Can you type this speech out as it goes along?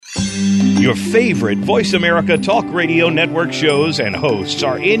Your favorite Voice America Talk Radio Network shows and hosts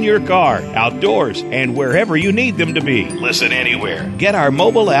are in your car, outdoors, and wherever you need them to be. Listen anywhere. Get our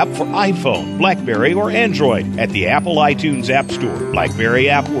mobile app for iPhone, BlackBerry, or Android at the Apple iTunes App Store,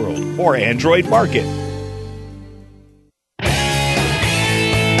 BlackBerry App World, or Android Market.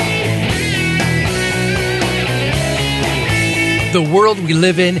 The world we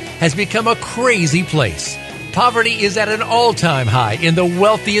live in has become a crazy place. Poverty is at an all-time high in the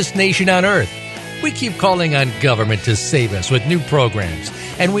wealthiest nation on earth. We keep calling on government to save us with new programs,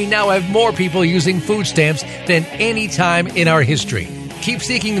 and we now have more people using food stamps than any time in our history. Keep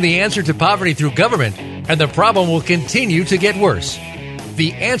seeking the answer to poverty through government, and the problem will continue to get worse.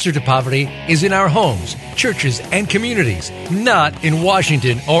 The answer to poverty is in our homes, churches, and communities, not in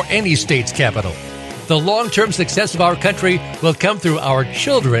Washington or any state's capital. The long-term success of our country will come through our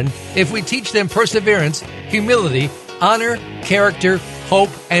children if we teach them perseverance, humility, honor, character, hope,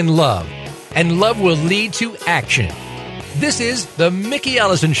 and love. And love will lead to action. This is The Mickey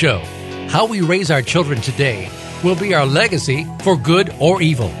Ellison Show. How we raise our children today will be our legacy for good or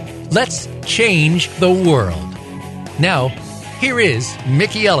evil. Let's change the world. Now, here is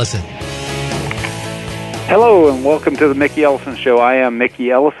Mickey Ellison. Hello, and welcome to The Mickey Ellison Show. I am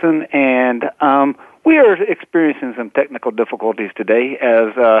Mickey Ellison, and we are experiencing some technical difficulties today,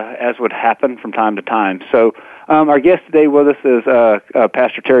 as would happen from time to time. So our guest today with us is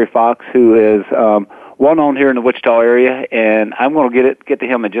Pastor Terry Fox, who is well-known here in the Wichita area, and I'm going to get to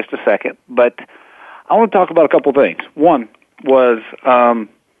him in just a second. But I want to talk about a couple things. One was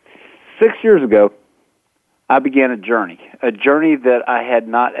 6 years ago, I began a journey that I had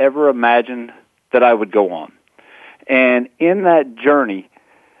not ever imagined that I would go on. And in that journey,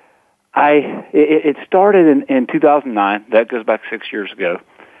 it started in 2009. That goes back 6 years ago.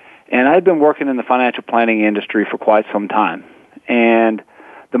 And I'd been working in the financial planning industry for quite some time. And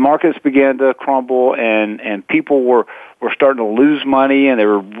the markets began to crumble, and people were starting to lose money, and they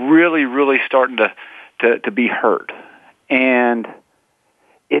were really, really starting to be hurt. And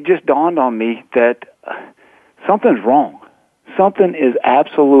it just dawned on me that something's wrong. Something is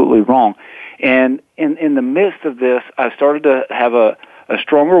absolutely wrong. And in the midst of this, I started to have a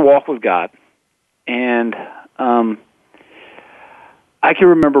stronger walk with God. And I can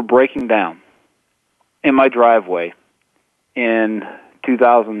remember breaking down in my driveway in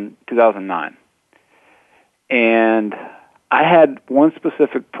 2009. And I had one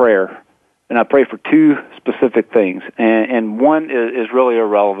specific prayer, and I prayed for two specific things. And one is really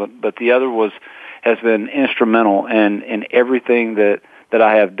irrelevant, but the other has been instrumental in everything that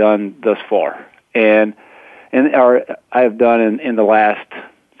I have done thus far. And I have done in the last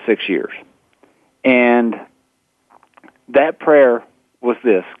 6 years. And that prayer was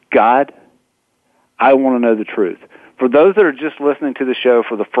this: God, I want to know the truth. For those that are just listening to the show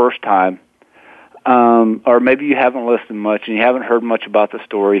for the first time, or maybe you haven't listened much and you haven't heard much about the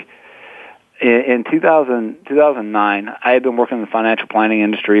story, in 2009, I had been working in the financial planning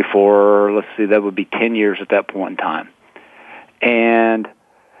industry for, that would be 10 years at that point in time. And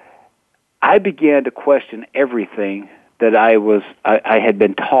I began to question everything that I had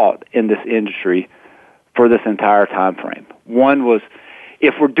been taught in this industry for this entire time frame. One was,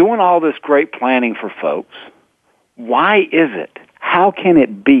 if we're doing all this great planning for folks, why is it, how can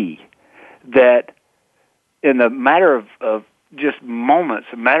it be that in the matter of just moments,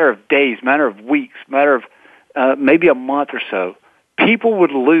 a matter of days, matter of weeks, matter of maybe a month or so, people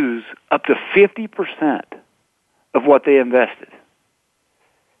would lose up to 50% of what they invested?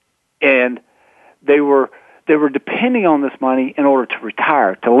 And they were depending on this money in order to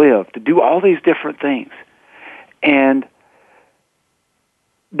retire, to live, to do all these different things. And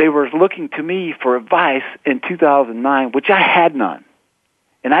they were looking to me for advice in 2009, which I had none.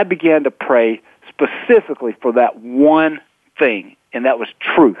 And I began to pray specifically for that one thing, and that was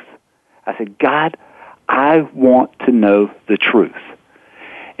truth. I said, God, I want to know the truth.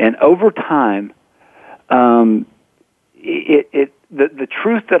 And over time, the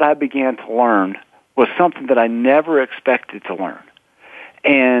truth that I began to learn was something that I never expected to learn.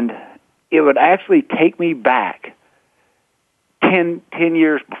 And it would actually take me back 10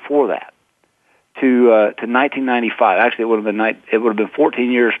 years before that to 1995. Actually, it would have been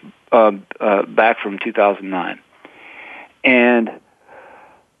 14 years back from 2009. And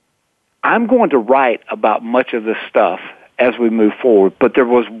I'm going to write about much of this stuff as we move forward, but there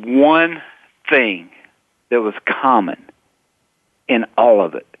was one thing that was common in all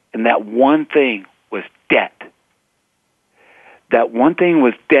of it, and that one thing was debt. That one thing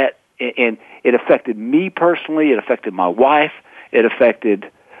was debt, and it affected me personally, it affected my wife, it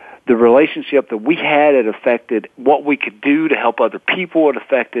affected the relationship that we had, it affected what we could do to help other people, it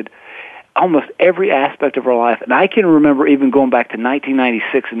affected almost every aspect of our life. And I can remember even going back to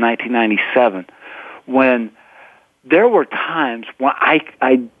 1996 and 1997 when there were times when I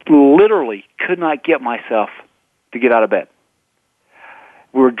literally could not get myself to get out of bed.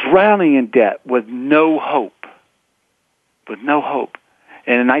 We were drowning in debt with no hope. With no hope.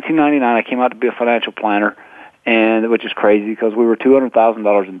 And in 1999, I came out to be a financial planner, and which is crazy because we were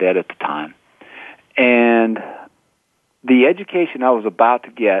 $200,000 in debt at the time. And the education I was about to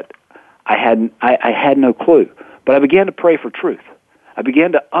get, I had no clue. But I began to pray for truth. I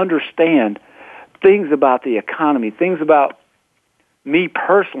began to understand things about the economy, things about me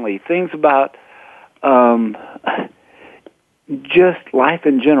personally, things about just life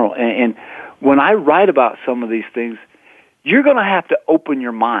in general. And when I write about some of these things, you're going to have to open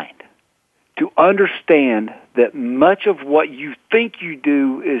your mind to understand that much of what you think you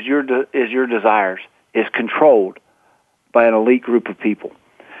do is your desires is controlled by an elite group of people.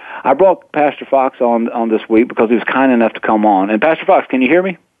 I brought Pastor Fox on this week because he was kind enough to come on. And Pastor Fox, can you hear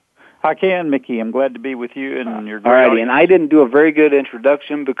me? I can, Mickey. I'm glad to be with you and your great All righty, audience. and I didn't do a very good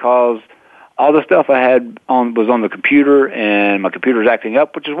introduction because all the stuff I had was on the computer, and my computer's acting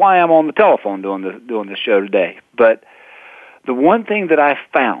up, which is why I'm on the telephone doing this show today. But the one thing that I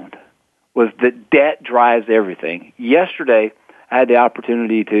found was that debt drives everything. Yesterday, I had the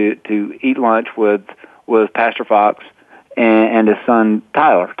opportunity to eat lunch with Pastor Fox and his son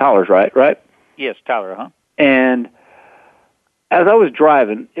Tyler. Tyler's right? Yes, Tyler, huh? And as I was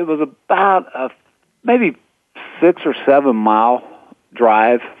driving, it was about a maybe 6 or 7 mile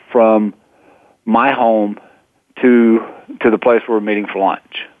drive from my home to the place where we're meeting for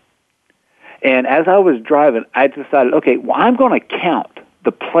lunch. And as I was driving, I decided, okay, well, I'm going to count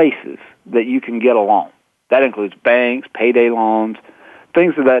the places that you can get a loan. That includes banks, payday loans,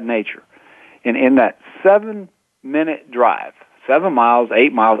 things of that nature. And in that 7-minute drive, 7 miles,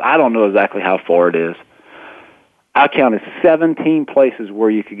 8 miles, I don't know exactly how far it is, I counted 17 places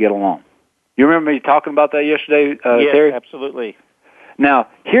where you could get a loan. You remember me talking about that yesterday, yes, Terry? Absolutely. Now,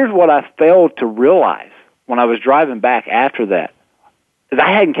 here's what I failed to realize when I was driving back after that, is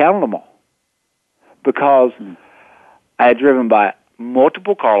I hadn't counted them all. Because I had driven by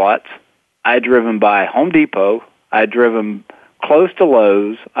multiple car lots, I had driven by Home Depot, I had driven close to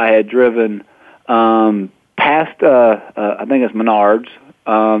Lowe's, I had driven past, I think it's Menards,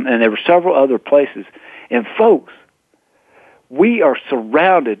 and there were several other places. And folks, we are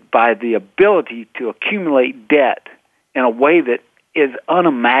surrounded by the ability to accumulate debt in a way that is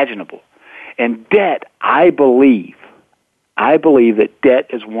unimaginable. And debt, I believe that debt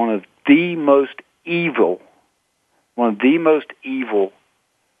is one of the most evil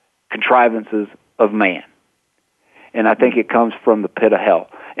contrivances of man. And I think it comes from the pit of hell.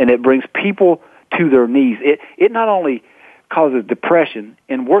 And it brings people to their knees. It not only causes depression,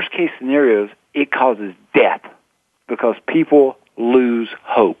 in worst case scenarios, it causes death because people lose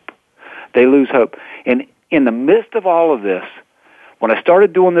hope. They lose hope. And in the midst of all of this, when I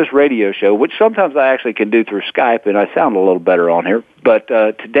started doing this radio show, which sometimes I actually can do through Skype, and I sound a little better on here, but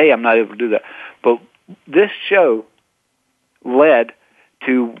today I'm not able to do that. But this show led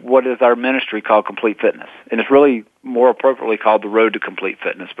to what is our ministry called Complete Fitness. And it's really more appropriately called the Road to Complete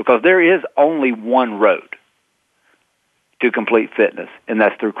Fitness because there is only one road to complete fitness, and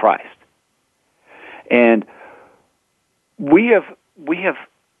that's through Christ. And we have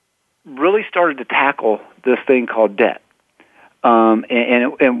really started to tackle this thing called debt.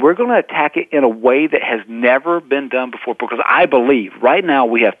 And we're going to attack it in a way that has never been done before because I believe right now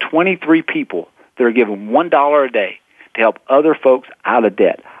we have 23 people that are given $1 a day to help other folks out of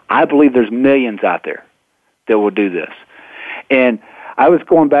debt. I believe there's millions out there that will do this. And I was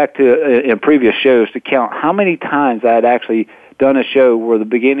going back to in previous shows to count how many times I had actually done a show where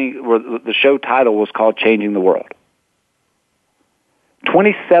the show title was called Changing the World.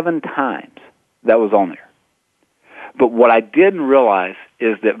 27 times that was on there. But what I didn't realize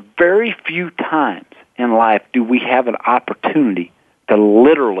is that very few times in life do we have an opportunity to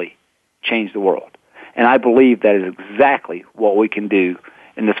literally change the world. And I believe that is exactly what we can do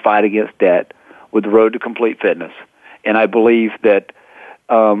in this fight against debt with the Road to Complete Fitness. And I believe that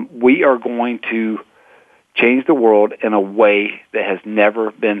we are going to change the world in a way that has never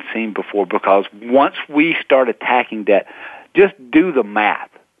been seen before because once we start attacking debt, just do the math.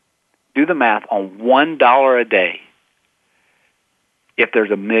 Do the math on $1 a day if there's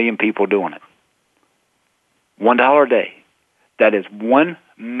 1 million people doing it. $1 a day. That is $1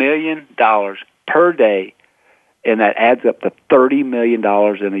 million per day, and that adds up to $30 million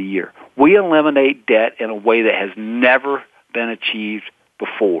in a year. We eliminate debt in a way that has never been achieved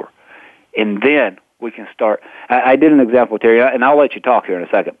before. And then we can start. I did an example, Terry, and I'll let you talk here in a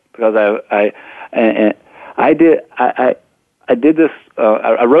second because I did this.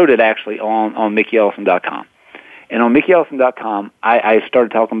 I wrote it actually on MickeyEllison.com, and on MickeyEllison.com, I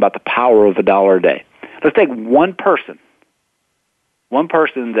started talking about the power of $1 a day. Let's take one person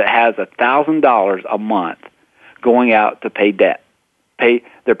that has $1,000 a month going out to pay debt.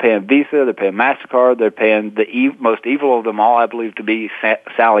 They're paying Visa, they're paying MasterCard, they're paying the most evil of them all, I believe, to be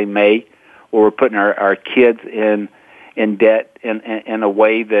Sally Mae, where we're putting our kids in debt in a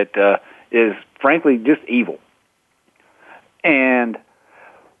way that is frankly just evil. And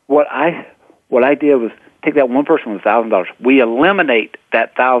what I did was take that one person with $1,000. We eliminate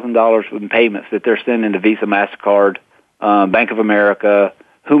that $1,000 in payments that they're sending to Visa, MasterCard, Bank of America,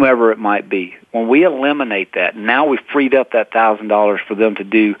 whomever it might be. When we eliminate that, now we've freed up that $1,000 for them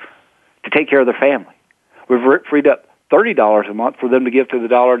to take care of their family. We've freed up $30 a month for them to give to the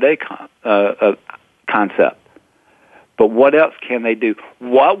 $1 a day concept. But what else can they do?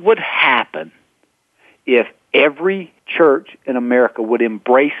 What would happen if every church in America would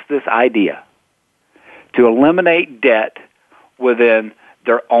embrace this idea to eliminate debt within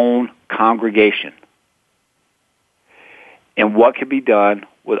their own congregation? And what could be done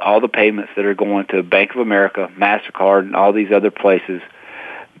with all the payments that are going to Bank of America, MasterCard, and all these other places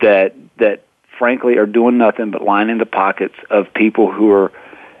that frankly are doing nothing but lining the pockets of people who are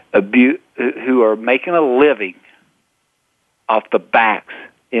making a living off the backs,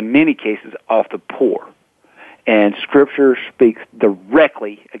 in many cases, off the poor. And Scripture speaks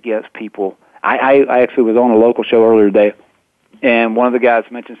directly against people. I actually was on a local show earlier today, and one of the guys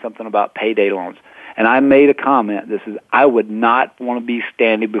mentioned something about payday loans. And I made a comment. This is, I would not want to be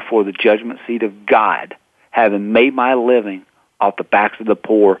standing before the judgment seat of God, having made my living off the backs of the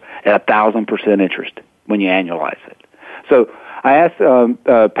poor at 1,000% interest when you annualize it. So I asked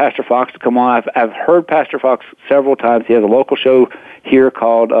Pastor Fox to come on. I've heard Pastor Fox several times. He has a local show here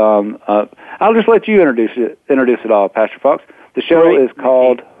called. I'll just let you introduce it all, Pastor Fox. The show is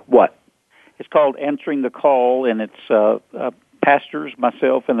called what? It's called Answering the Call, and it's pastors,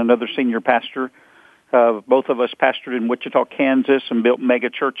 myself and another senior pastor. Both of us pastored in Wichita, Kansas, and built mega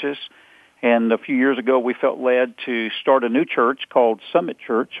churches. And a few years ago, we felt led to start a new church called Summit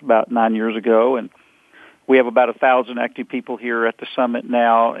Church about 9 years ago. And we have about 1,000 active people here at the Summit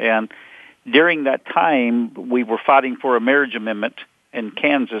now. And during that time, we were fighting for a marriage amendment in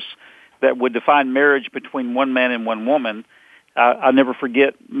Kansas that would define marriage between one man and one woman. I'll never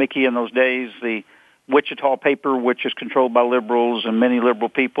forget, Mickey, in those days, the Wichita paper, which is controlled by liberals, and many liberal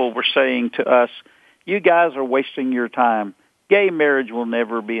people were saying to us, "You guys are wasting your time. Gay marriage will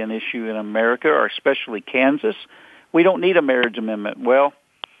never be an issue in America, or especially Kansas. We don't need a marriage amendment." Well,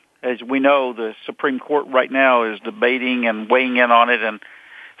 as we know, the Supreme Court right now is debating and weighing in on it, and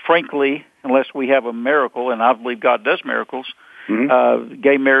frankly, unless we have a miracle, and I believe God does miracles,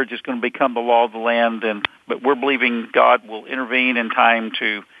 gay marriage is going to become the law of the land, but we're believing God will intervene in time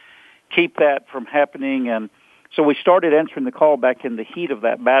to keep that from happening. And so we started Answering the Call back in the heat of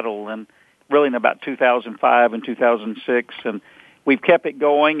that battle, and really in about 2005 and 2006, and we've kept it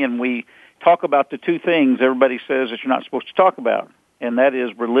going, and we talk about the two things everybody says that you're not supposed to talk about, and that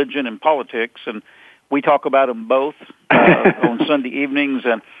is religion and politics, and we talk about them both on Sunday evenings,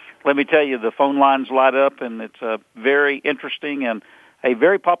 and let me tell you, the phone lines light up, and it's very interesting and a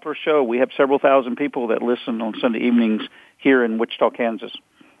very popular show. We have several thousand people that listen on Sunday evenings here in Wichita, Kansas.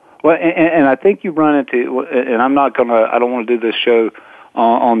 Well, and I think you run into, and I don't want to do this show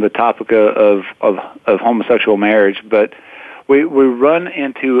on the topic of homosexual marriage, but we run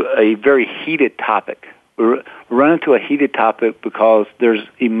into a very heated topic. We run into a heated topic because there's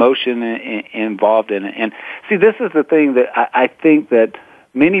emotion involved in it. And see, this is the thing that I think that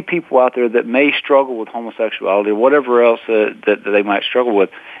many people out there that may struggle with homosexuality or whatever else that they might struggle with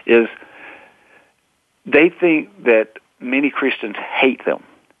is they think that many Christians hate them,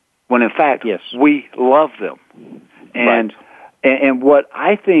 when in fact, yes, we love them. And And what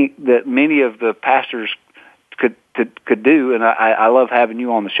I think that many of the pastors could do, and I love having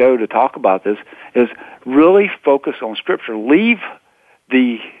you on the show to talk about this, is really focus on Scripture. Leave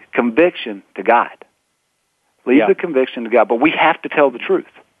the conviction to God. Leave the conviction to God. But we have to tell the truth.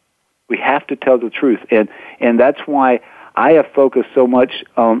 We have to tell the truth. And that's why I have focused so much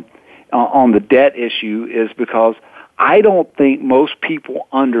on the debt issue, is because I don't think most people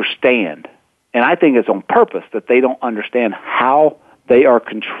understand, and I think it's on purpose, that they don't understand how they are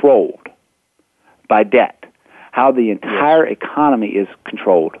controlled by debt, how the entire economy is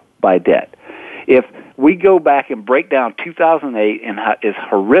controlled by debt. If we go back and break down 2008, and as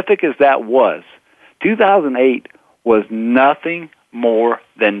horrific as that was, 2008 was nothing more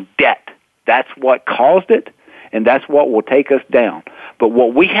than debt That's what caused it, and that's what will take us down. But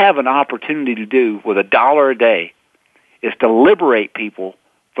what we have an opportunity to do with $1 a day is to liberate people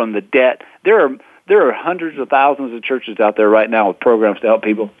from the debt. There are hundreds of thousands of churches out there right now with programs to help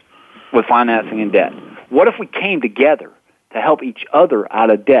people with financing and debt. What if we came together to help each other out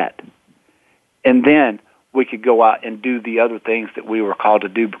of debt, and then we could go out and do the other things that we were called to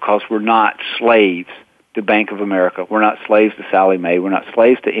do, because we're not slaves to Bank of America. We're not slaves to Sallie Mae. We're not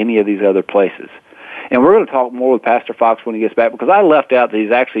slaves to any of these other places. And we're going to talk more with Pastor Fox when he gets back, because I left out that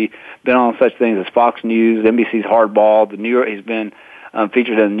he's actually been on such things as Fox News, NBC's Hardball, he's been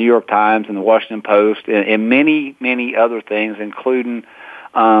featured in the New York Times and the Washington Post, and many, many other things, including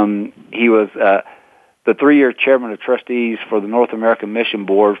he was the 3-year chairman of trustees for the North American Mission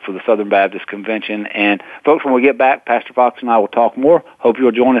Board for the Southern Baptist Convention. And folks, when we get back, Pastor Fox and I will talk more. Hope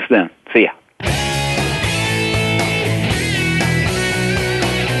you'll join us then. See ya.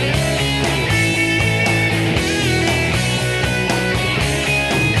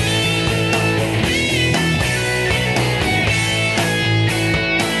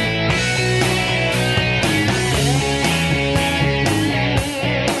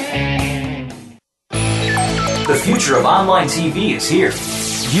 The future of online TV is here.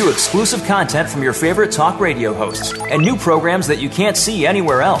 View exclusive content from your favorite talk radio hosts and new programs that you can't see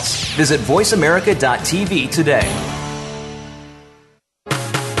anywhere else. Visit voiceamerica.tv today.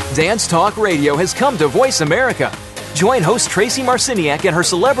 Dance Talk Radio has come to Voice America. Join host Tracy Marciniak and her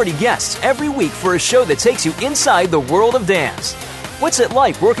celebrity guests every week for a show that takes you inside the world of dance. What's it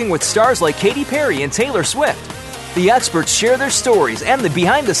like working with stars like Katy Perry and Taylor Swift? The experts share their stories and the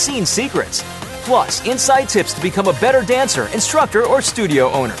behind-the-scenes secrets. Plus, inside tips to become a better dancer, instructor, or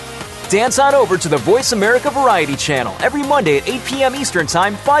studio owner. Dance on over to the Voice America Variety Channel every Monday at 8 p.m. Eastern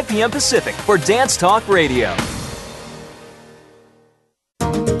Time, 5 p.m. Pacific for Dance Talk Radio.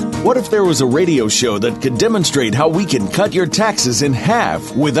 What if there was a radio show that could demonstrate how we can cut your taxes in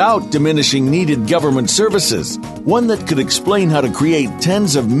half without diminishing needed government services? One that could explain how to create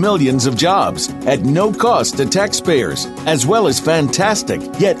tens of millions of jobs at no cost to taxpayers, as well as fantastic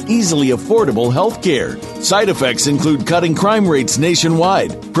yet easily affordable health care. Side effects include cutting crime rates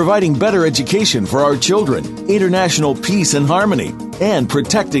nationwide, providing better education for our children, international peace and harmony, and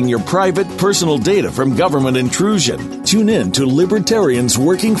protecting your private, personal data from government intrusion. Tune in to Libertarians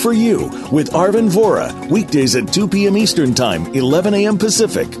Working for You with Arvin Vora, weekdays at 2 p.m. Eastern Time, 11 a.m.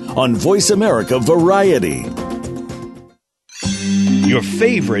 Pacific, on Voice America Variety. Your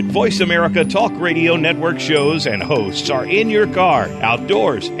favorite Voice America Talk Radio Network shows and hosts are in your car,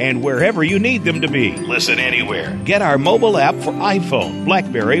 outdoors, and wherever you need them to be. Listen anywhere. Get our mobile app for iPhone,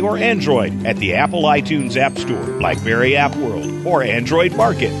 BlackBerry, or Android at the Apple iTunes App Store, BlackBerry App World, or Android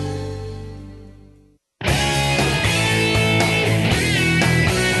Market.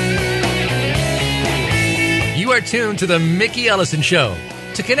 You are tuned to The Mickey Ellison Show.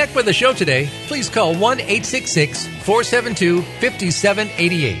 To connect with the show today, please call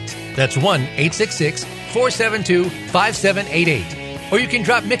 1-866-472-5788. That's 1-866-472-5788. Or you can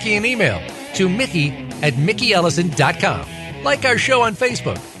drop Mickey an email to mickey@mickeyellison.com. Like our show on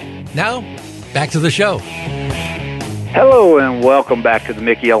Facebook. Now, back to the show. Hello and welcome back to the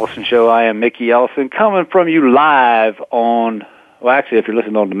Mickey Ellison Show. I am Mickey Ellison, coming from you live on, well, actually, if you're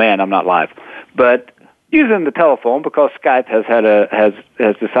listening on demand, I'm not live, but using the telephone because Skype has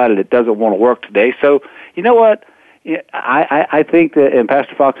decided it doesn't want to work today. So, you know what? I think that, and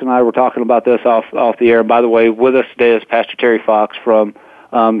Pastor Fox and I were talking about this off the air. And by the way, with us today is Pastor Terry Fox from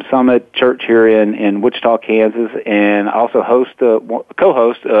Summit Church here in Wichita, Kansas, and also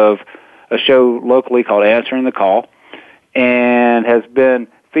co-host of a show locally called Answering the Call, and has been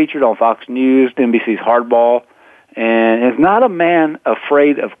featured on Fox News, NBC's Hardball, and is not a man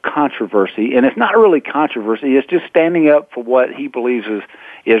afraid of controversy. And it's not really controversy; it's just standing up for what he believes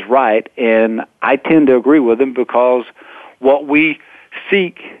is right. And I tend to agree with him because what we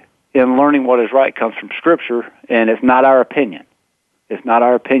seek in learning what is right comes from Scripture, and it's not our opinion. It's not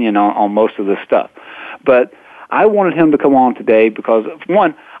our opinion on most of this stuff. But I wanted him to come on today because,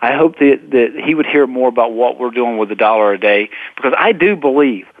 one, I hope that he would hear more about what we're doing with $1 a day, because I do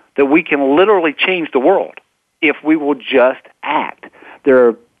believe that we can literally change the world if we will just act. There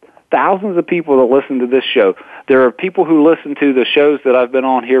are thousands of people that listen to this show. There are people who listen to the shows that I've been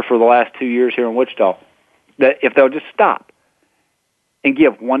on here for the last 2 years here in Wichita, that if they'll just stop and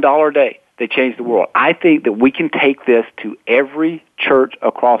give $1 a day, they change the world. I think that we can take this to every church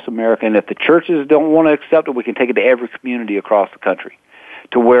across America, and if the churches don't want to accept it, we can take it to every community across the country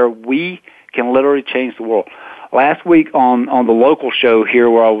to where we can literally change the world. last week on the local show here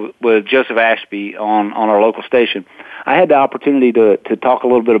where I was with Joseph Ashby on our local station, I had the opportunity to talk a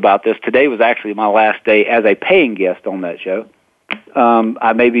little bit about this. Today was actually my last day as a paying guest on that show.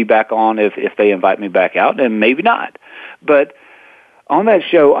 I may be back on if they invite me back out, and maybe not. But on that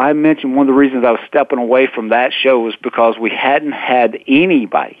show, I mentioned one of the reasons I was stepping away from that show was because we hadn't had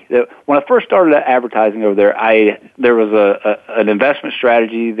anybody. When I first started advertising over there, there was an investment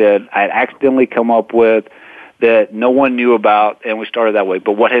strategy that I had accidentally come up with that no one knew about, and we started that way.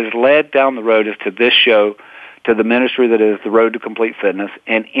 But what has led down the road is to this show, to the ministry that is the Road to Complete Fitness,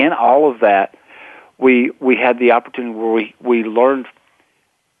 and in all of that, we had the opportunity where we learned,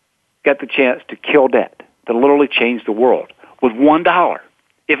 got the chance to kill debt, to literally change the world with $1.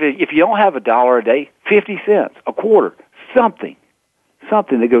 If you don't have $1 a day, 50 cents, a quarter, something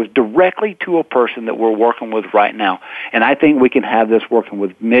that goes directly to a person that we're working with right now. And I think we can have this working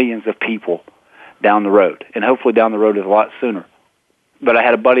with millions of people down the road, and hopefully down the road is a lot sooner. But I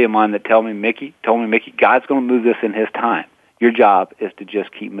had a buddy of mine that told me, Mickey, God's going to move this in His time. Your job is to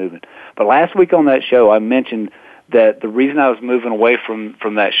just keep moving. But last week on that show, I mentioned that the reason I was moving away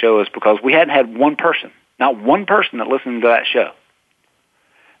from that show is because we hadn't had one person, not one person that listened to that show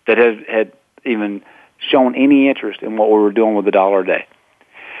that had even shown any interest in what we were doing with $1 a day.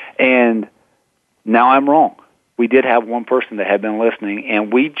 And now I'm wrong. We did have one person that had been listening,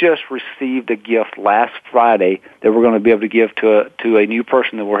 and we just received a gift last Friday that we're going to be able to give to a new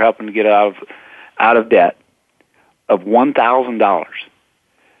person that we're helping to get out of debt of $1,000.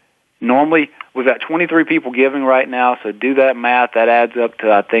 Normally, we've got 23 people giving right now, so do that math. That adds up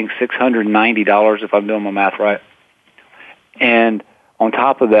to, I think, $690 if I'm doing my math right. And on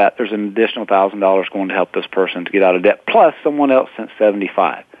top of that, there's an additional $1,000 going to help this person to get out of debt, plus someone else sent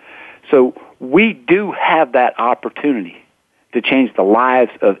 $75. So we do have that opportunity to change the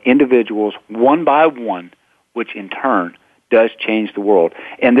lives of individuals one by one, which in turn does change the world.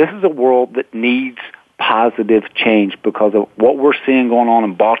 And this is a world that needs positive change because of what we're seeing going on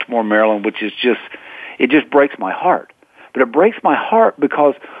in Baltimore, Maryland, which is it just breaks my heart. But it breaks my heart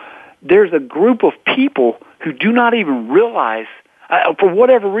because there's a group of people who do not even realize, for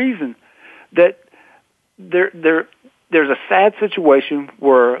whatever reason, that there's a sad situation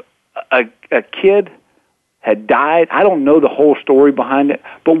where a kid had died. I don't know the whole story behind it,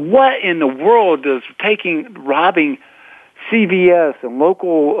 but what in the world does robbing CVS and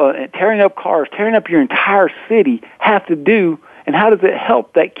local, tearing up cars, tearing up your entire city have to do, and how does it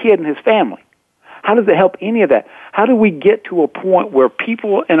help that kid and his family? How does it help any of that? How do we get to a point where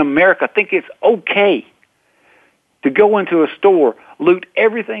people in America think it's okay to go into a store, loot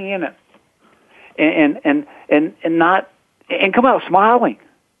everything in it, and come out smiling?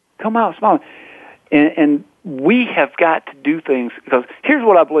 Come out smiling. And we have got to do things, because here's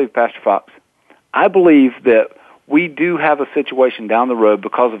what I believe, Pastor Fox. I believe that we do have a situation down the road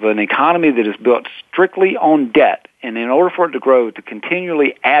because of an economy that is built strictly on debt, and in order for it to grow, to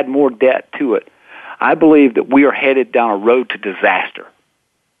continually add more debt to it, I believe that we are headed down a road to disaster.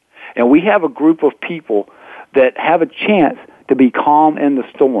 And we have a group of people that have a chance to be calm in the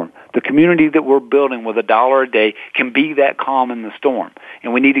storm. The community that we're building with $1 a day can be that calm in the storm.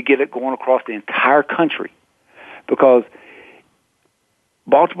 And we need to get it going across the entire country, because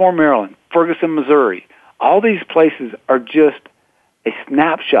Baltimore, Maryland, Ferguson, Missouri, all these places are just a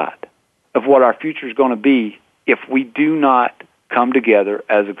snapshot of what our future is going to be if we do not come together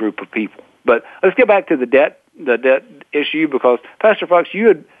as a group of people. But let's get back to the debt issue, because Pastor Fox,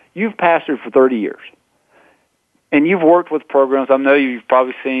 you've pastored for 30 years. And you've worked with programs. I know you've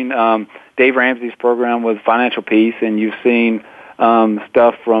probably seen Dave Ramsey's program with Financial Peace, and you've seen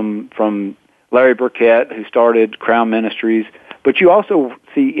stuff from Larry Burkett, who started Crown Ministries. But you also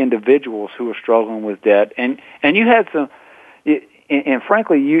see individuals who are struggling with debt, and you had some, and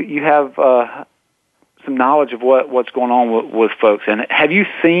frankly, you have some knowledge of what's going on with folks. And have you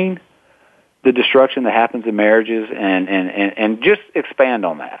seen the destruction that happens in marriages? And just expand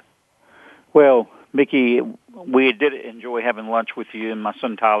on that. Well, Mickey, we did enjoy having lunch with you and my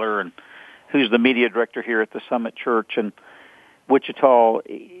son Tyler, and who's the media director here at the Summit Church in Wichita.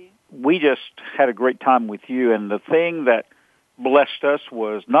 We just had a great time with you, and the thing that blessed us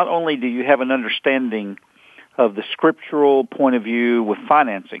was not only do you have an understanding of the scriptural point of view with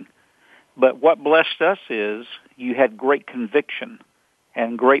financing, but what blessed us is you had great conviction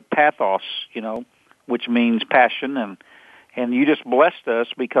and great pathos, which means passion, and you just blessed us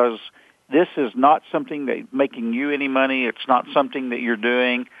because this is not something that's making you any money. It's not something that you're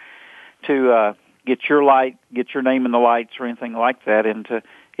doing to get your name in the lights or anything like that. And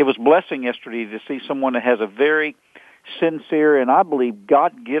it was blessing yesterday to see someone that has a very sincere and I believe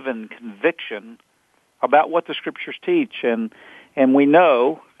God-given conviction about what the Scriptures teach. And we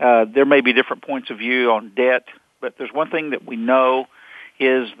know there may be different points of view on debt, but there's one thing that we know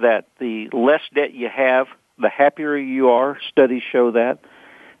is that the less debt you have, the happier you are. Studies show that.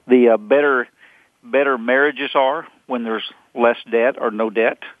 The better marriages are when there's less debt or no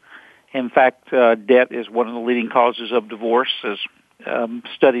debt. In fact, debt is one of the leading causes of divorce, as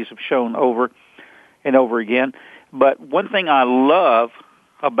studies have shown over and over again. But one thing I love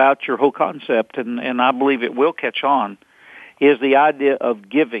about your whole concept, and I believe it will catch on, is the idea of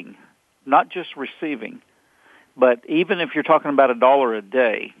giving, not just receiving. But even if you're talking about $1 a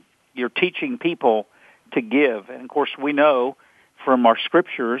day, you're teaching people to give. And, of course, we know from our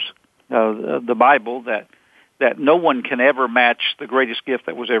scriptures, the Bible, that no one can ever match the greatest gift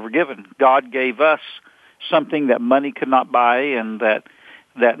that was ever given. God gave us something that money could not buy, and that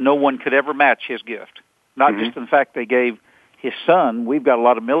no one could ever match his gift. Not just in fact they gave his son. We've got a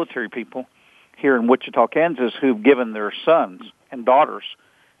lot of military people here in Wichita, Kansas, who've given their sons and daughters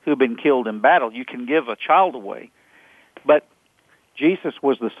who've been killed in battle. You can give a child away. But Jesus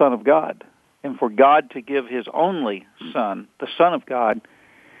was the Son of God. And for God to give his only Son, the Son of God,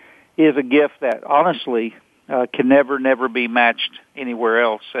 is a gift that honestly can never be matched anywhere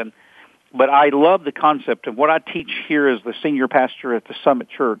else. But I love the concept of what I teach here as the senior pastor at the Summit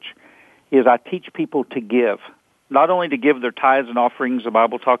Church is I teach people to give, not only to give their tithes and offerings. The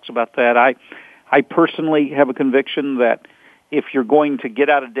Bible talks about that. I personally have a conviction that if you're going to get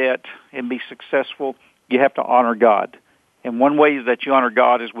out of debt and be successful, you have to honor God. And one way that you honor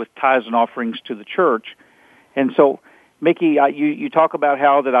God is with tithes and offerings to the church. And so, Mickey, you talk about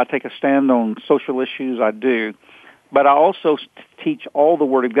how that I take a stand on social issues. I do. But I also teach all the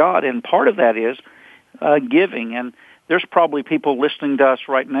Word of God, and part of that is giving. And there's probably people listening to us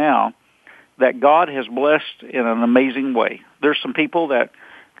right now that God has blessed in an amazing way. There's some people that,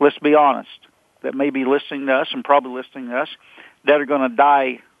 let's be honest, that may be listening to us and probably listening to us that are going to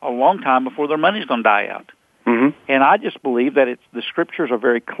die a long time before their money's going to die out. Mm-hmm. And I just believe that the Scriptures are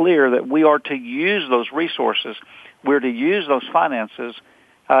very clear that we are to use those resources. We're to use those finances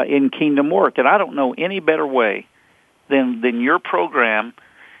in kingdom work. And I don't know any better way than your program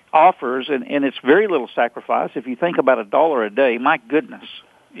offers, and it's very little sacrifice. If you think about $1 a day, my goodness,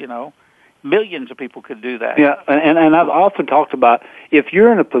 millions of people could do that. Yeah, and I've often talked about if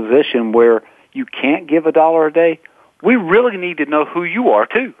you're in a position where you can't give $1 a day, we really need to know who you are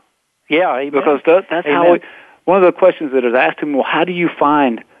too. Yeah, amen. Because that's how one of the questions that is asked him, well, how do you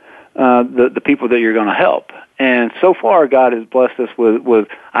find the people that you're going to help? And so far, God has blessed us with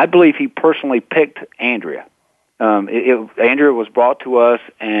I believe he personally picked Andrea. Andrea was brought to us,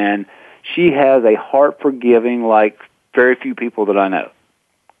 and she has a heart for giving like very few people that I know.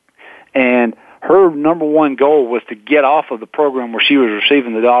 And her number one goal was to get off of the program where she was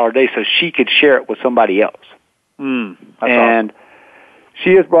receiving the $1 a day so she could share it with somebody else. And awesome.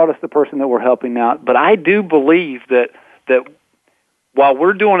 She has brought us the person that we're helping now. But I do believe that while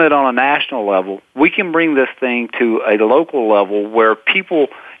we're doing it on a national level, we can bring this thing to a local level where people,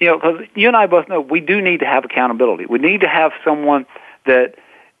 because you and I both know we do need to have accountability. We need to have someone that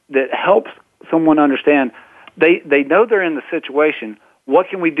helps someone understand they know they're in the situation. What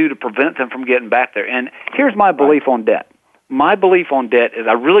can we do to prevent them from getting back there? And here's my belief on debt. My belief on debt is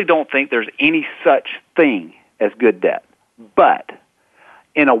I really don't think there's any such thing as good debt. But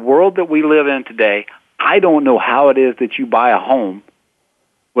in a world that we live in today, I don't know how it is that you buy a home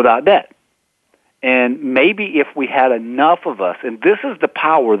without debt. And maybe if we had enough of us, and this is the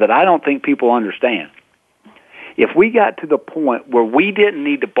power that I don't think people understand, if we got to the point where we didn't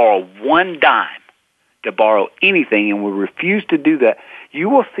need to borrow one dime to borrow anything, and we refuse to do that, you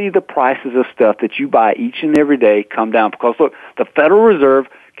will see the prices of stuff that you buy each and every day come down. Because, look, the Federal Reserve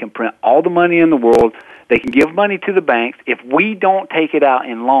can print all the money in the world. They can give money to the banks. If we don't take it out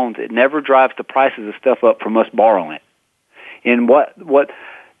in loans, it never drives the prices of stuff up from us borrowing it. And what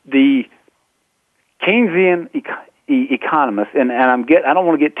the Keynesian economists, and I don't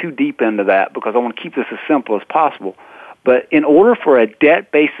want to get too deep into that because I want to keep this as simple as possible, but in order for a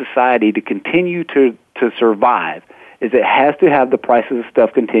debt-based society to continue to survive, is it has to have the prices of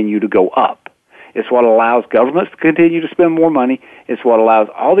stuff continue to go up. It's what allows governments to continue to spend more money. It's what allows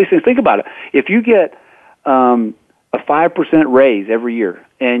all these things. Think about it. If you get a 5% raise every year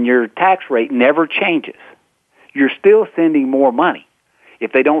and your tax rate never changes, you're still sending more money.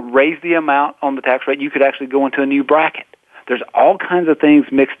 If they don't raise the amount on the tax rate, you could actually go into a new bracket. There's all kinds of things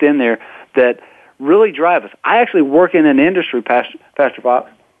mixed in there that really drive us. I actually work in an industry, Pastor Fox,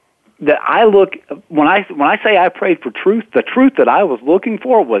 that I look, when I say I prayed for truth, the truth that I was looking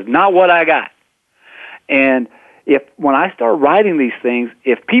for was not what I got. And when I start writing these things,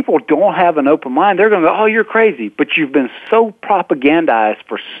 if people don't have an open mind, they're going to go, oh, you're crazy. But you've been so propagandized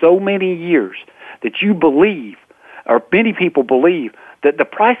for so many years that you believe, or many people believe, that the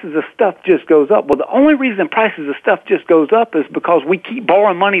prices of stuff just goes up. Well, the only reason prices of stuff just goes up is because we keep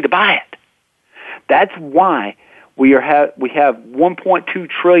borrowing money to buy it. That's why we have $1.2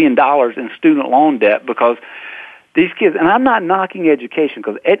 trillion in student loan debt, because these kids, and I'm not knocking education,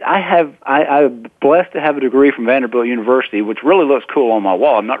 because I'm blessed to have a degree from Vanderbilt University, which really looks cool on my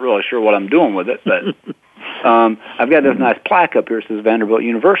wall. I'm not really sure what I'm doing with it, but I've got this nice plaque up here that says Vanderbilt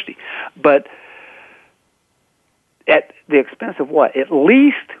University. But at the expense of what? At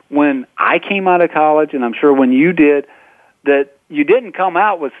least when I came out of college, and I'm sure when you did, that you didn't come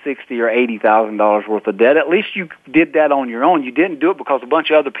out with $60,000 or $80,000 worth of debt. At least you did that on your own. You didn't do it because a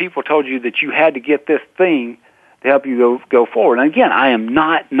bunch of other people told you that you had to get this thing to help you go forward. And again, I am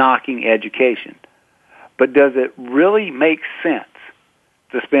not knocking education, but does it really make sense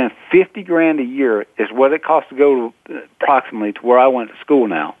to spend $50,000 a year is what it costs to go to, approximately to where I went to school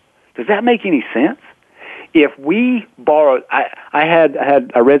now? Does that make any sense? If we borrowed, I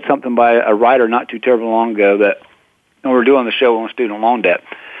read something by a writer not too terribly long ago that, and we were doing the show on student loan debt.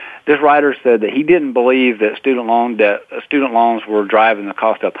 This writer said that he didn't believe that student loans were driving the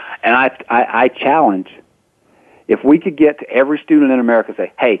cost up. And I challenge, if we could get to every student in America and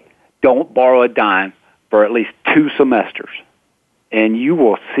say, hey, don't borrow a dime for at least 2 semesters, and you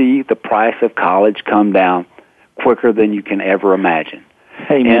will see the price of college come down quicker than you can ever imagine.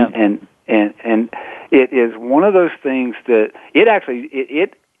 Amen. And it is one of those things that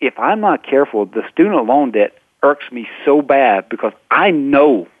if I'm not careful, the student loan debt irks me so bad, because I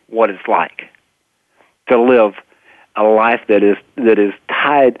know what it's like to live a life that is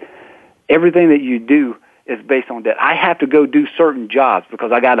tied. Everything that you do is based on debt. I have to go do certain jobs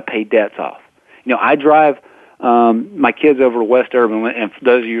because I got to pay debts off. I drive my kids over to West Urban, and for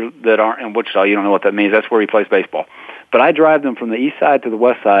those of you that aren't in Wichita, you don't know what that means. That's where he plays baseball. But I drive them from the east side to the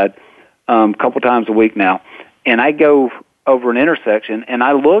west side a couple times a week now, and I go over an intersection, and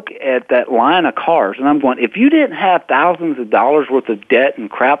I look at that line of cars, and I'm going, if you didn't have thousands of dollars worth of debt and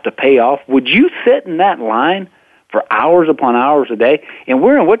crap to pay off, would you sit in that line for hours upon hours a day? And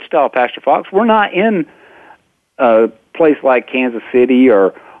we're in Wichita, Pastor Fox. We're not in a place like Kansas City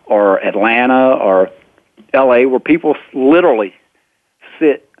or Atlanta or L.A., where people literally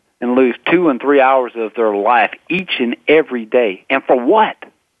sit and lose 2 and 3 hours of their life each and every day. And for what?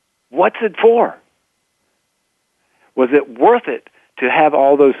 What's it for? Was it worth it to have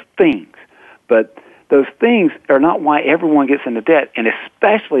all those things? But those things are not why everyone gets into debt, and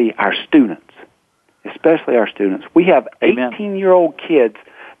especially our students. We have 18-year-old kids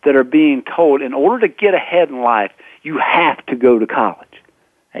that are being told, in order to get ahead in life, you have to go to college.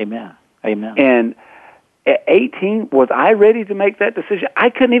 Amen. And at 18, was I ready to make that decision? I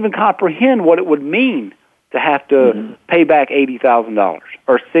couldn't even comprehend what it would mean to have to pay back $80,000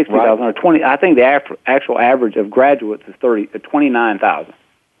 or $60,000 or $20,000. I think the actual average of graduates is $29,000.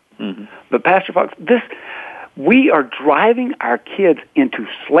 Mm-hmm. But Pastor Fox, we are driving our kids into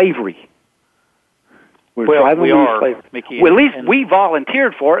slavery. We are, slavery. Mickey. Well, at least we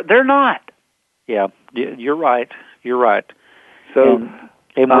volunteered for it. They're not. Yeah, you're right. So,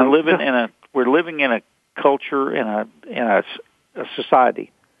 and we're living in a culture, in a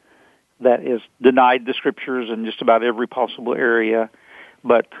society that is denied the Scriptures in just about every possible area.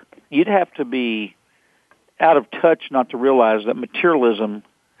 But you'd have to be out of touch not to realize that materialism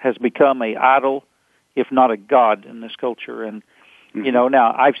has become an idol, if not a god, in this culture. And,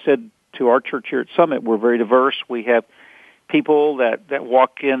 now I've said to our church here at Summit, we're very diverse. We have people that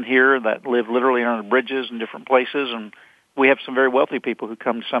walk in here that live literally under bridges in different places, and we have some very wealthy people who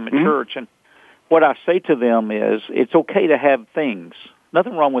come to Summit Church. And what I say to them is, it's okay to have things.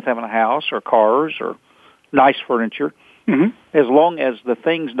 Nothing wrong with having a house or cars or nice furniture, as long as the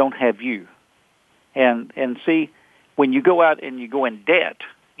things don't have you. And see, when you go out and you go in debt,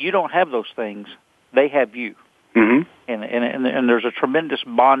 you don't have those things. They have you. And there's a tremendous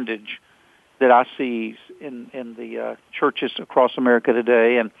bondage that I see in the churches across America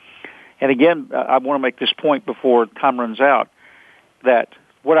today. And again, I want to make this point before time runs out, that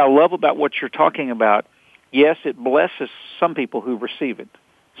what I love about what you're talking about, yes, it blesses some people who receive it.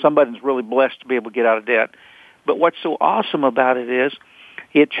 Somebody's really blessed to be able to get out of debt. But what's so awesome about it is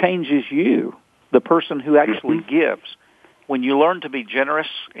it changes you, the person who actually gives. When you learn to be generous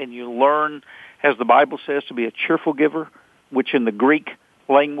and you learn, as the Bible says, to be a cheerful giver, which in the Greek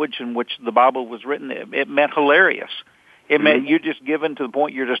language in which the Bible was written, it meant hilarious. It meant you're just giving to the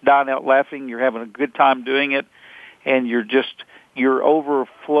point you're just dying out laughing, you're having a good time doing it, and you're just you're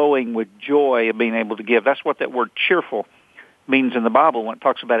overflowing with joy of being able to give. That's what that word cheerful means in the Bible when it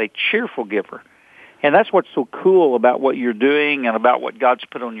talks about a cheerful giver. And that's what's so cool about what you're doing and about what God's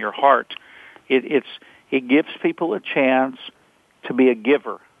put on your heart. It gives people a chance to be a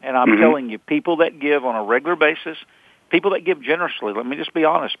giver. And I'm telling you, people that give on a regular basis, people that give generously, let me just be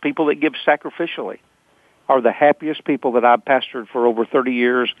honest, people that give sacrificially are the happiest people that I've pastored for over 30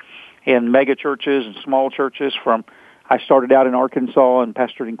 years in mega churches and small churches. I started out in Arkansas and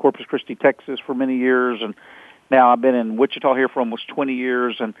pastored in Corpus Christi, Texas for many years, and now I've been in Wichita here for almost 20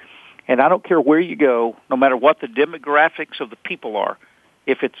 years. And I don't care where you go, no matter what the demographics of the people are,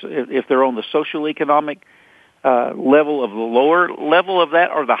 if they're on the social economic level of the lower level of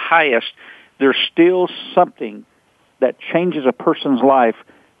that or the highest, there's still something that changes a person's life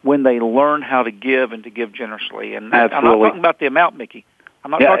when they learn how to give and to give generously. And absolutely. I'm not talking about the amount, Mickey.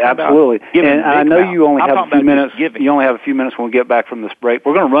 I'm not talking absolutely. about giving. And I know you only have a few minutes. Giving. You only have a few minutes when we get back from this break.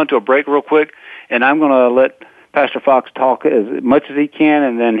 We're going to run to a break real quick, and I'm going to let Pastor Fox talk as much as he can,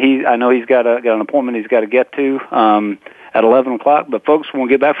 and then I know he's got an appointment he's got to get to at 11 o'clock. But folks, when we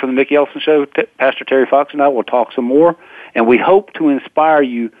get back from the Mickey Ellison Show, Pastor Terry Fox and I will talk some more, and we hope to inspire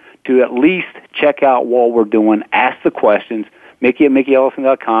you to at least check out what we're doing, ask the questions, Mickey at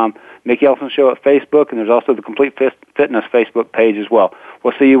MickeyEllison.com, Mickey Ellison Show at Facebook, and there's also the Complete Fitness Facebook page as well.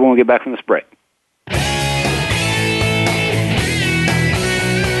 We'll see you when we get back from this break.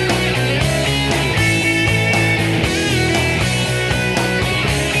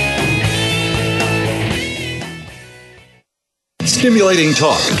 Stimulating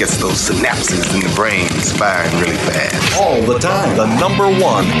talk. Gets those synapses in the brain firing really fast. All the time. The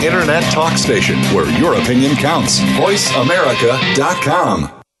 #1 Internet talk station where your opinion counts.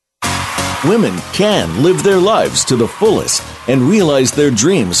 VoiceAmerica.com. Women can live their lives to the fullest and realize their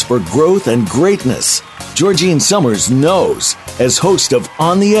dreams for growth and greatness. Georgine Summers knows. As host of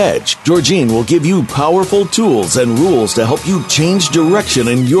On the Edge, Georgine will give you powerful tools and rules to help you change direction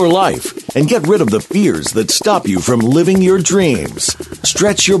in your life and get rid of the fears that stop you from living your dreams.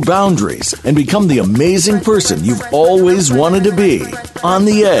 Stretch your boundaries and become the amazing person you've always wanted to be. On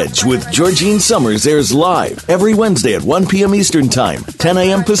the Edge with Georgine Summers airs live every Wednesday at 1 p.m. Eastern Time, 10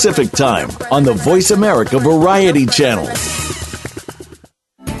 a.m. Pacific Time on the Voice America Variety Channel.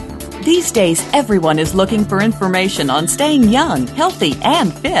 These days, everyone is looking for information on staying young, healthy,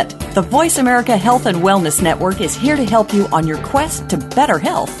 and fit. The Voice America Health and Wellness Network is here to help you on your quest to better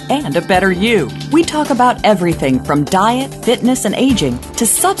health and a better you. We talk about everything from diet, fitness, and aging to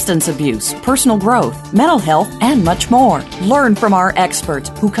substance abuse, personal growth, mental health, and much more. Learn from our experts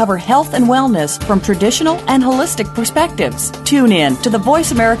who cover health and wellness from traditional and holistic perspectives. Tune in to the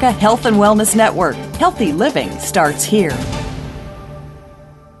Voice America Health and Wellness Network. Healthy living starts here.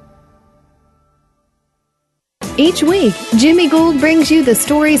 Each week, Jimmy Gould brings you the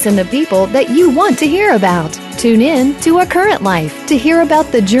stories and the people that you want to hear about. Tune in to A Current Life to hear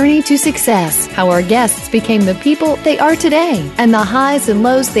about the journey to success, how our guests became the people they are today, and the highs and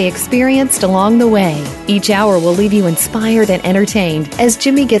lows they experienced along the way. Each hour will leave you inspired and entertained as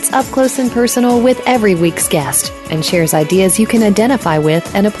Jimmy gets up close and personal with every week's guest and shares ideas you can identify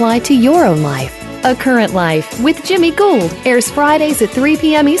with and apply to your own life. A Current Life with Jimmy Gould airs Fridays at 3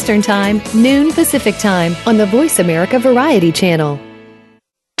 p.m. Eastern Time, noon Pacific Time on the Voice America Variety Channel.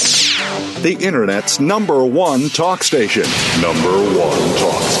 The Internet's #1 talk station. #1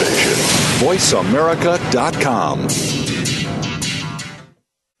 talk station. VoiceAmerica.com.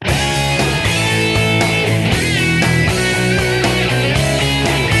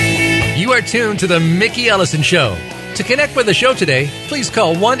 You are tuned to the Mickey Ellison Show. To connect with the show today, please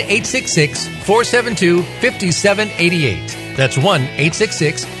call 1-866-472-5788. That's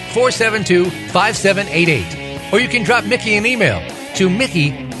 1-866-472-5788. Or you can drop Mickey an email to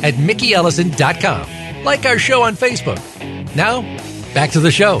mickey@mickeyellison.com. Like our show on Facebook. Now, back to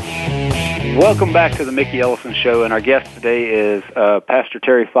the show. Welcome back to the Mickey Ellison Show, and our guest today is Pastor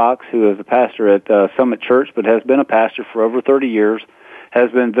Terry Fox, who is a pastor at Summit Church, but has been a pastor for over 30 years. Has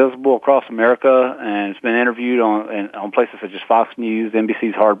been visible across America and has been interviewed on places such as Fox News,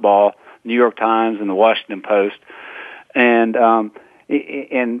 NBC's Hardball, New York Times, and the Washington Post, and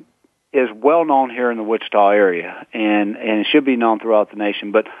is well known here in the Wichita area and should be known throughout the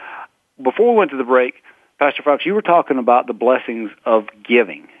nation. But before we went to the break, Pastor Fox, you were talking about the blessings of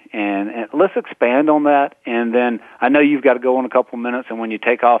giving, and let's expand on that. And then I know you've got to go in a couple of minutes, and when you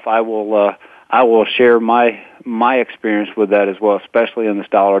take off, I will share my experience with that as well, especially in this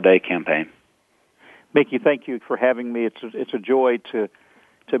 $1 a Day campaign. Mickey, thank you for having me. It's a joy to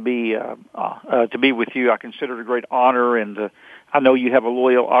be with you. I consider it a great honor, and I know you have a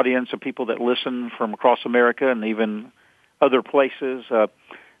loyal audience of people that listen from across America and even other places.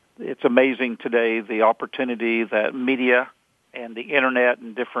 It's amazing today, the opportunity that media and the Internet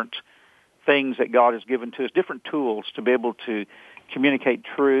and different things that God has given to us, different tools to be able to communicate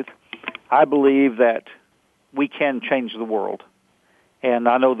truth. I believe that we can change the world. And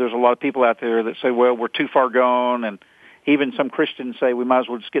I know there's a lot of people out there that say, well, we're too far gone, and even some Christians say we might as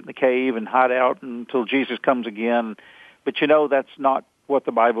well just get in the cave and hide out until Jesus comes again. But that's not what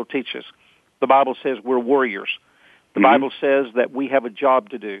the Bible teaches. The Bible says we're warriors. The Bible says that we have a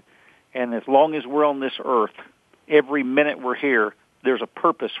job to do. And as long as we're on this earth, every minute we're here, there's a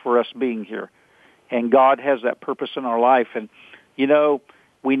purpose for us being here. And God has that purpose in our life. And,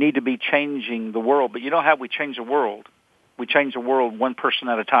 we need to be changing the world. But you know how we change the world? We change the world one person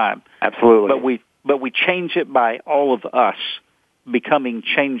at a time. Absolutely. But we change it by all of us becoming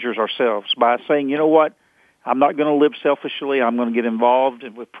changers ourselves, by saying, you know what, I'm not going to live selfishly. I'm going to get involved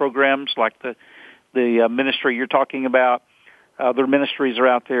with programs like the ministry you're talking about. Other ministries are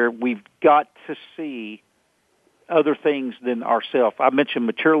out there. We've got to see other things than ourselves. I mentioned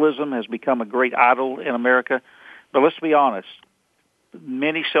materialism has become a great idol in America. But let's be honest,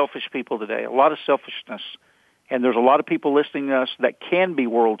 many selfish people today, a lot of selfishness, and there's a lot of people listening to us that can be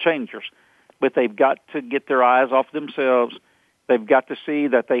world changers, but they've got to get their eyes off themselves. They've got to see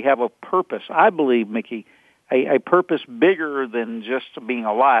that they have a purpose. I believe, Mickey, a purpose bigger than just being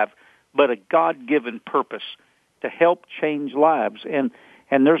alive, but a God-given purpose to help change lives. And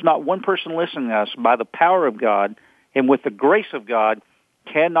there's not one person listening to us by the power of God and with the grace of God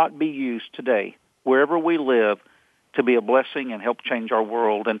cannot be used today, wherever we live, to be a blessing and help change our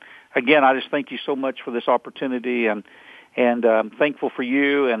world. And again, I just thank you so much for this opportunity, and I'm thankful for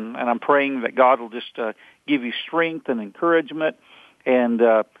you, and I'm praying that God will just give you strength and encouragement, and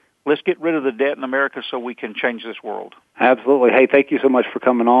let's get rid of the debt in America so we can change this world. Absolutely. Hey, thank you so much for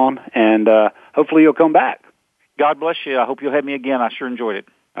coming on, and hopefully you'll come back. God bless you. I hope you'll have me again. I sure enjoyed it.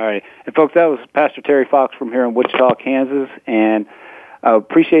 All right. And folks, that was Pastor Terry Fox from here in Wichita, Kansas, and I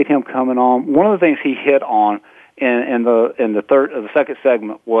appreciate him coming on. One of the things he hit on in the second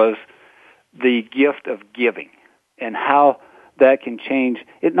segment was the gift of giving and how that can change.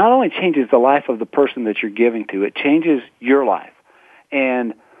 It not only changes the life of the person that you're giving to, it changes your life.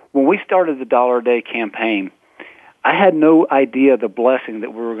 And when we started the $1 a Day campaign, I had no idea the blessing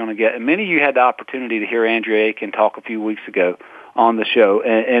that we were going to get. And many of you had the opportunity to hear Andrea Aiken talk a few weeks ago on the show.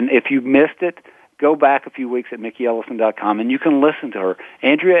 And if you missed it, go back a few weeks at MickeyEllison.com and you can listen to her.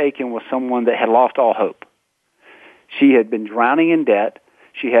 Andrea Aiken was someone that had lost all hope. She had been drowning in debt.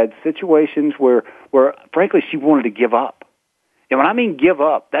 She had situations where frankly, she wanted to give up. And when I mean give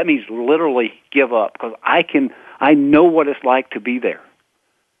up, that means literally give up, because I know what it's like to be there.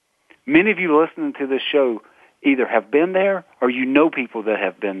 Many of you listening to this show either have been there or you know people that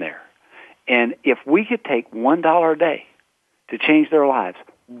have been there. And if we could take $1 a day to change their lives,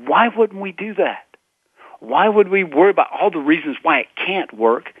 why wouldn't we do that? Why would we worry about all the reasons why it can't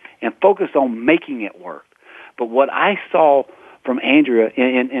work and focus on making it work? But what I saw from Andrea,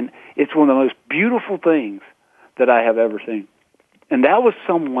 and it's one of the most beautiful things that I have ever seen, and that was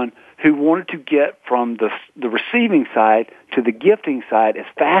someone who wanted to get from the receiving side to the gifting side as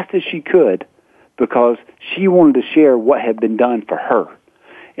fast as she could, because she wanted to share what had been done for her.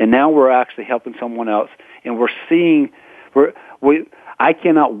 And now we're actually helping someone else, and we're seeing, I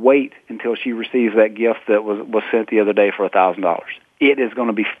cannot wait until she receives that gift that was sent the other day for $1,000. It is going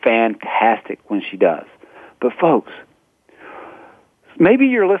to be fantastic when she does. But folks, maybe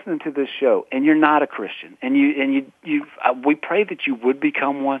you're listening to this show and you're not a Christian, and we pray that you would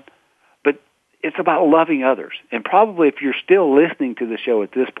become one, but it's about loving others. And probably if you're still listening to the show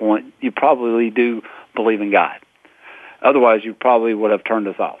at this point, you probably do believe in God. Otherwise, you probably would have turned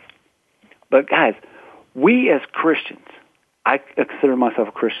us off. But guys, we as Christians, I consider myself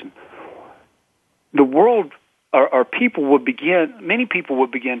a Christian, the world, or many people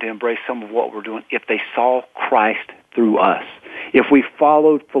would begin to embrace some of what we're doing if they saw Christ through us. If we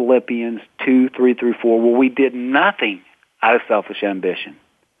followed Philippians 2:3-4, where we did nothing out of selfish ambition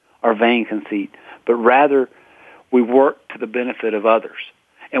or vain conceit, but rather we worked to the benefit of others.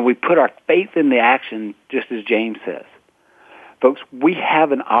 And we put our faith in the action, just as James says. Folks, we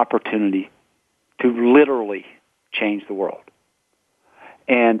have an opportunity to literally change the world.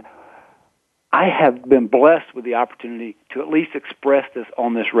 And I have been blessed with the opportunity to at least express this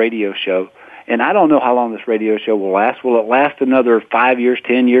on this radio show. And I don't know how long this radio show will last. Will it last another 5 years,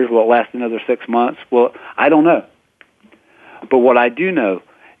 10 years? Will it last another 6 months? Well, I don't know. But what I do know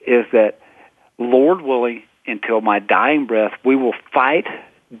is that, Lord willing, until my dying breath, we will fight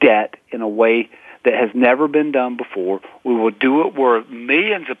debt in a way that has never been done before. We will do it where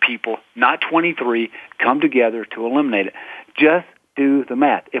millions of people, not 23, come together to eliminate it. Just do the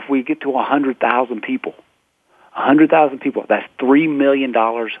math. If we get to 100,000 people, that's $3 million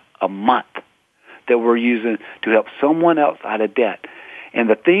a month that we're using to help someone else out of debt. And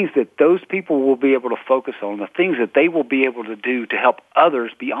the things that those people will be able to focus on, the things that they will be able to do to help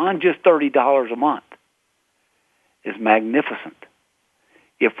others beyond just $30 a month is magnificent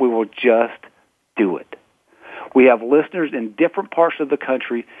if we will just do it. We have listeners in different parts of the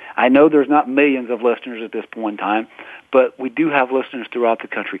country. I know there's not millions of listeners at this point in time, but we do have listeners throughout the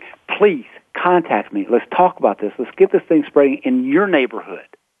country. Please contact me. Let's talk about this. Let's get this thing spreading in your neighborhood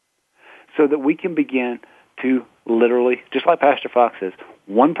so that we can begin to literally, just like Pastor Fox says,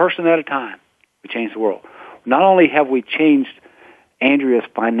 one person at a time, we change the world. Not only have we changed Andrea's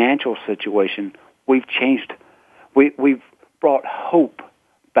financial situation, we've brought hope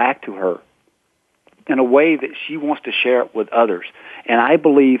back to her in a way that she wants to share it with others. And I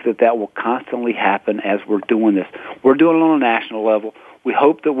believe that will constantly happen as we're doing this. We're doing it on a national level. We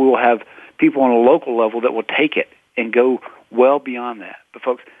hope that we will have people on a local level that will take it and go well beyond that. But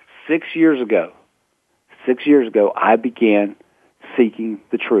folks, 6 years ago, I began seeking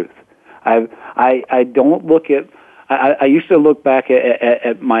the truth. I don't look at, I used to look back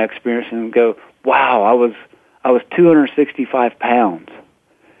at my experience and go, wow, I was 265 pounds.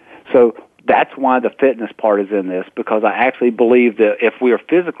 So that's why the fitness part is in this, because I actually believe that if we are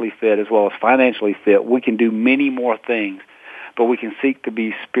physically fit as well as financially fit, we can do many more things, but we can seek to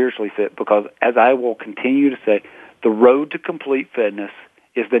be spiritually fit, because as I will continue to say, the road to complete fitness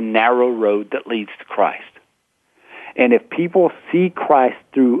is the narrow road that leads to Christ. And if people see Christ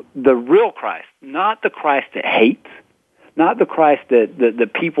through the real Christ, not the Christ that hates, not the Christ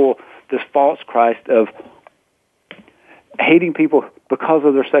that people, this false Christ of hating people because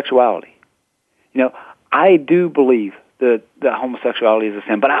of their sexuality. You know, I do believe that homosexuality is a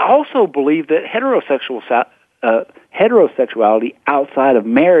sin, but I also believe that heterosexuality outside of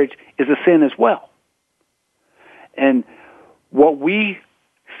marriage is a sin as well. And what we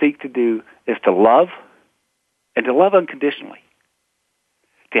seek to do is to love, and to love unconditionally,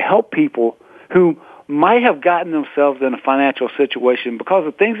 to help people who might have gotten themselves in a financial situation because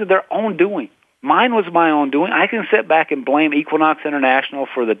of things of their own doing. Mine was my own doing. I can sit back and blame Equinox International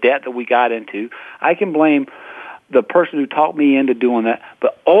for the debt that we got into. I can blame the person who talked me into doing that,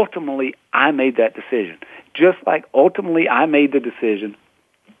 but ultimately I made that decision. Just like ultimately I made the decision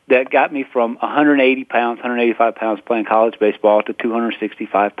that got me from 180 pounds, 185 pounds playing college baseball to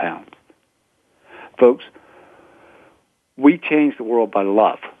 265 pounds. Folks, we change the world by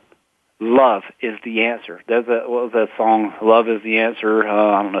love. Love is the answer. What was that song? Love is the answer.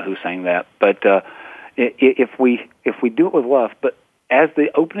 I don't know who sang that, but if we do it with love, but as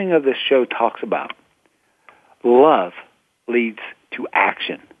the opening of this show talks about, love leads to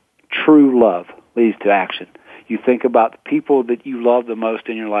action. True love leads to action. You think about the people that you love the most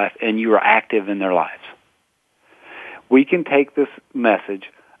in your life, and you are active in their lives. We can take this message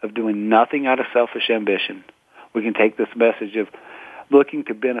of doing nothing out of selfish ambition. We can take this message of looking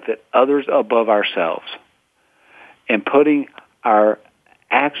to benefit others above ourselves and putting our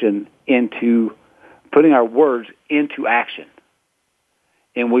words into action.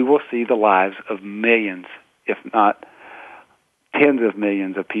 And we will see the lives of millions, if not tens of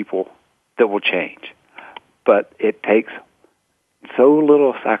millions of people that will change. But it takes so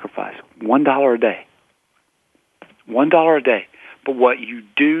little sacrifice, $1 a day. $1 a day. But what you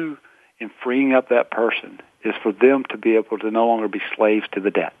do in freeing up that person is for them to be able to no longer be slaves to the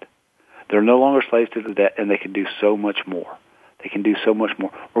debt. They're no longer slaves to the debt, and they can do so much more. They can do so much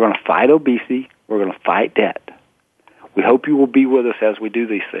more. We're going to fight obesity. We're going to fight debt. We hope you will be with us as we do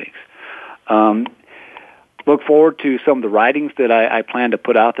these things. Look forward to some of the writings that I plan to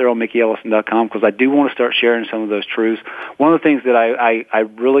put out there on MickeyEllison.com, because I do want to start sharing some of those truths. One of the things that I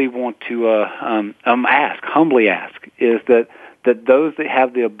really want to humbly ask, is that those that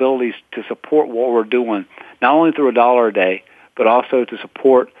have the abilities to support what we're doing, not only through $1 a day, but also to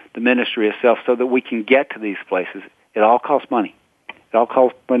support the ministry itself so that we can get to these places. It all costs money. It all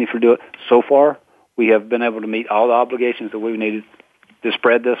costs money for doing it. So far, we have been able to meet all the obligations that we've needed to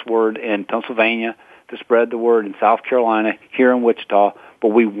spread this word in Pennsylvania, to spread the word in South Carolina, here in Wichita, but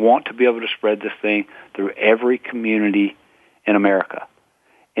we want to be able to spread this thing through every community in America.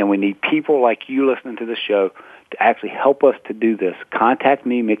 And we need people like you listening to this show to actually help us to do this. Contact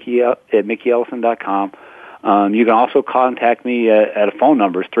me, Mickey, at MickeyEllison.com. You can also contact me at a phone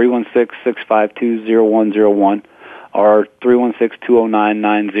number, 316-652-0101 or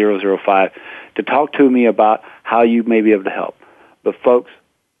 316-209-9005, to talk to me about how you may be able to help. But folks,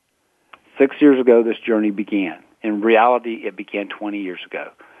 6 years ago this journey began. In reality, it began 20 years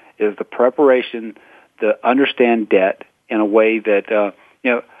ago. It was the preparation to understand debt in a way that,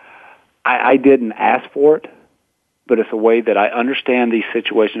 I didn't ask for it, but it's a way that I understand these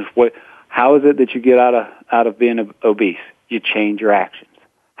situations. How is it that you get out of being obese? You change your actions.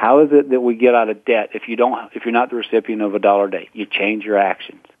 How is it that we get out of debt if you're not the recipient of $1 a day? You change your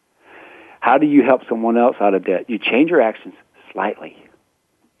actions. How do you help someone else out of debt? You change your actions slightly.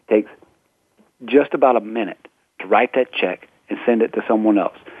 It takes just about a minute to write that check and send it to someone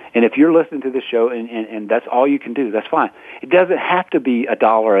else. And if you're listening to this show and that's all you can do, that's fine. It doesn't have to be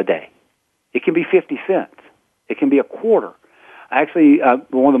 $1 a day. It can be 50 cents. It can be a quarter. Actually,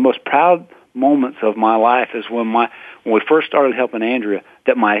 one of the most proud moments of my life is when we first started helping Andrea,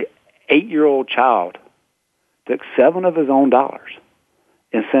 that my 8-year-old child took 7 of his own dollars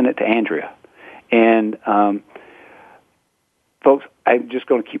and sent it to Andrea. And folks, I'm just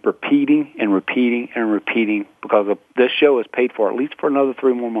going to keep repeating and repeating and repeating, because this show is paid for at least for another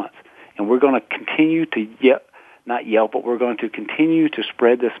 3 more months. And we're going to continue to but we're going to continue to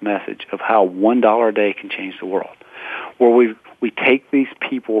spread this message of how $1 a day can change the world. Where we take these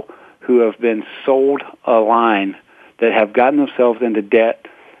people who have been sold a line, that have gotten themselves into debt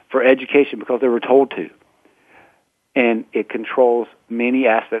for education because they were told to. And it controls many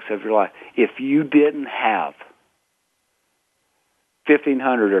aspects of your life. If you didn't have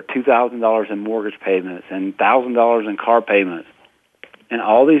 $1,500 or $2,000 in mortgage payments and $1,000 in car payments and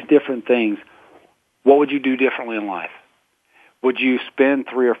all these different things, what would you do differently in life? Would you spend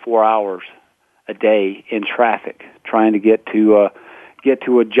 3 or 4 hours a day in traffic trying to get to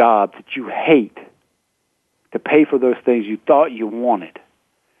a job that you hate, to pay for those things you thought you wanted,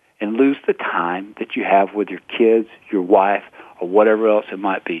 and lose the time that you have with your kids, your wife, or whatever else it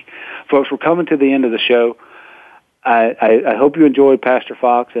might be? Folks, we're coming to the end of the show. I hope you enjoyed Pastor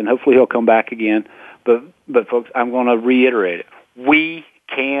Fox, and hopefully he'll come back again. But folks, I'm going to reiterate it. We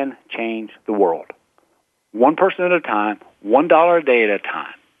can change the world. 1 person at a time, $1 a day at a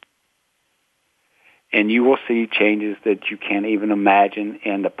time. And you will see changes that you can't even imagine,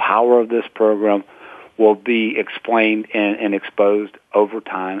 and the power of this program will be explained and exposed over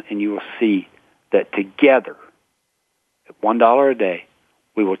time, and you will see that together, at $1 a day,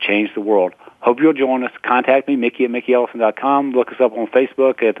 we will change the world. Hope you'll join us. Contact me, Mickey at MickeyEllison.com. Look us up on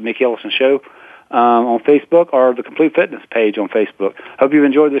Facebook at The Mickey Ellison Show on Facebook, or the Complete Fitness page on Facebook. Hope you've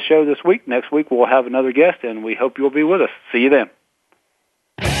enjoyed the show this week. Next week we'll have another guest, and we hope you'll be with us. See you then.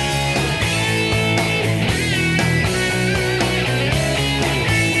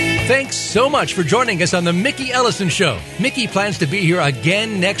 Thanks so much for joining us on The Mickey Ellison Show. Mickey plans to be here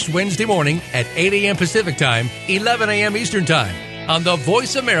again next Wednesday morning at 8 a.m. Pacific Time, 11 a.m. Eastern Time on the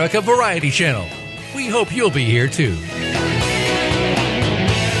Voice America Variety Channel. We hope you'll be here too.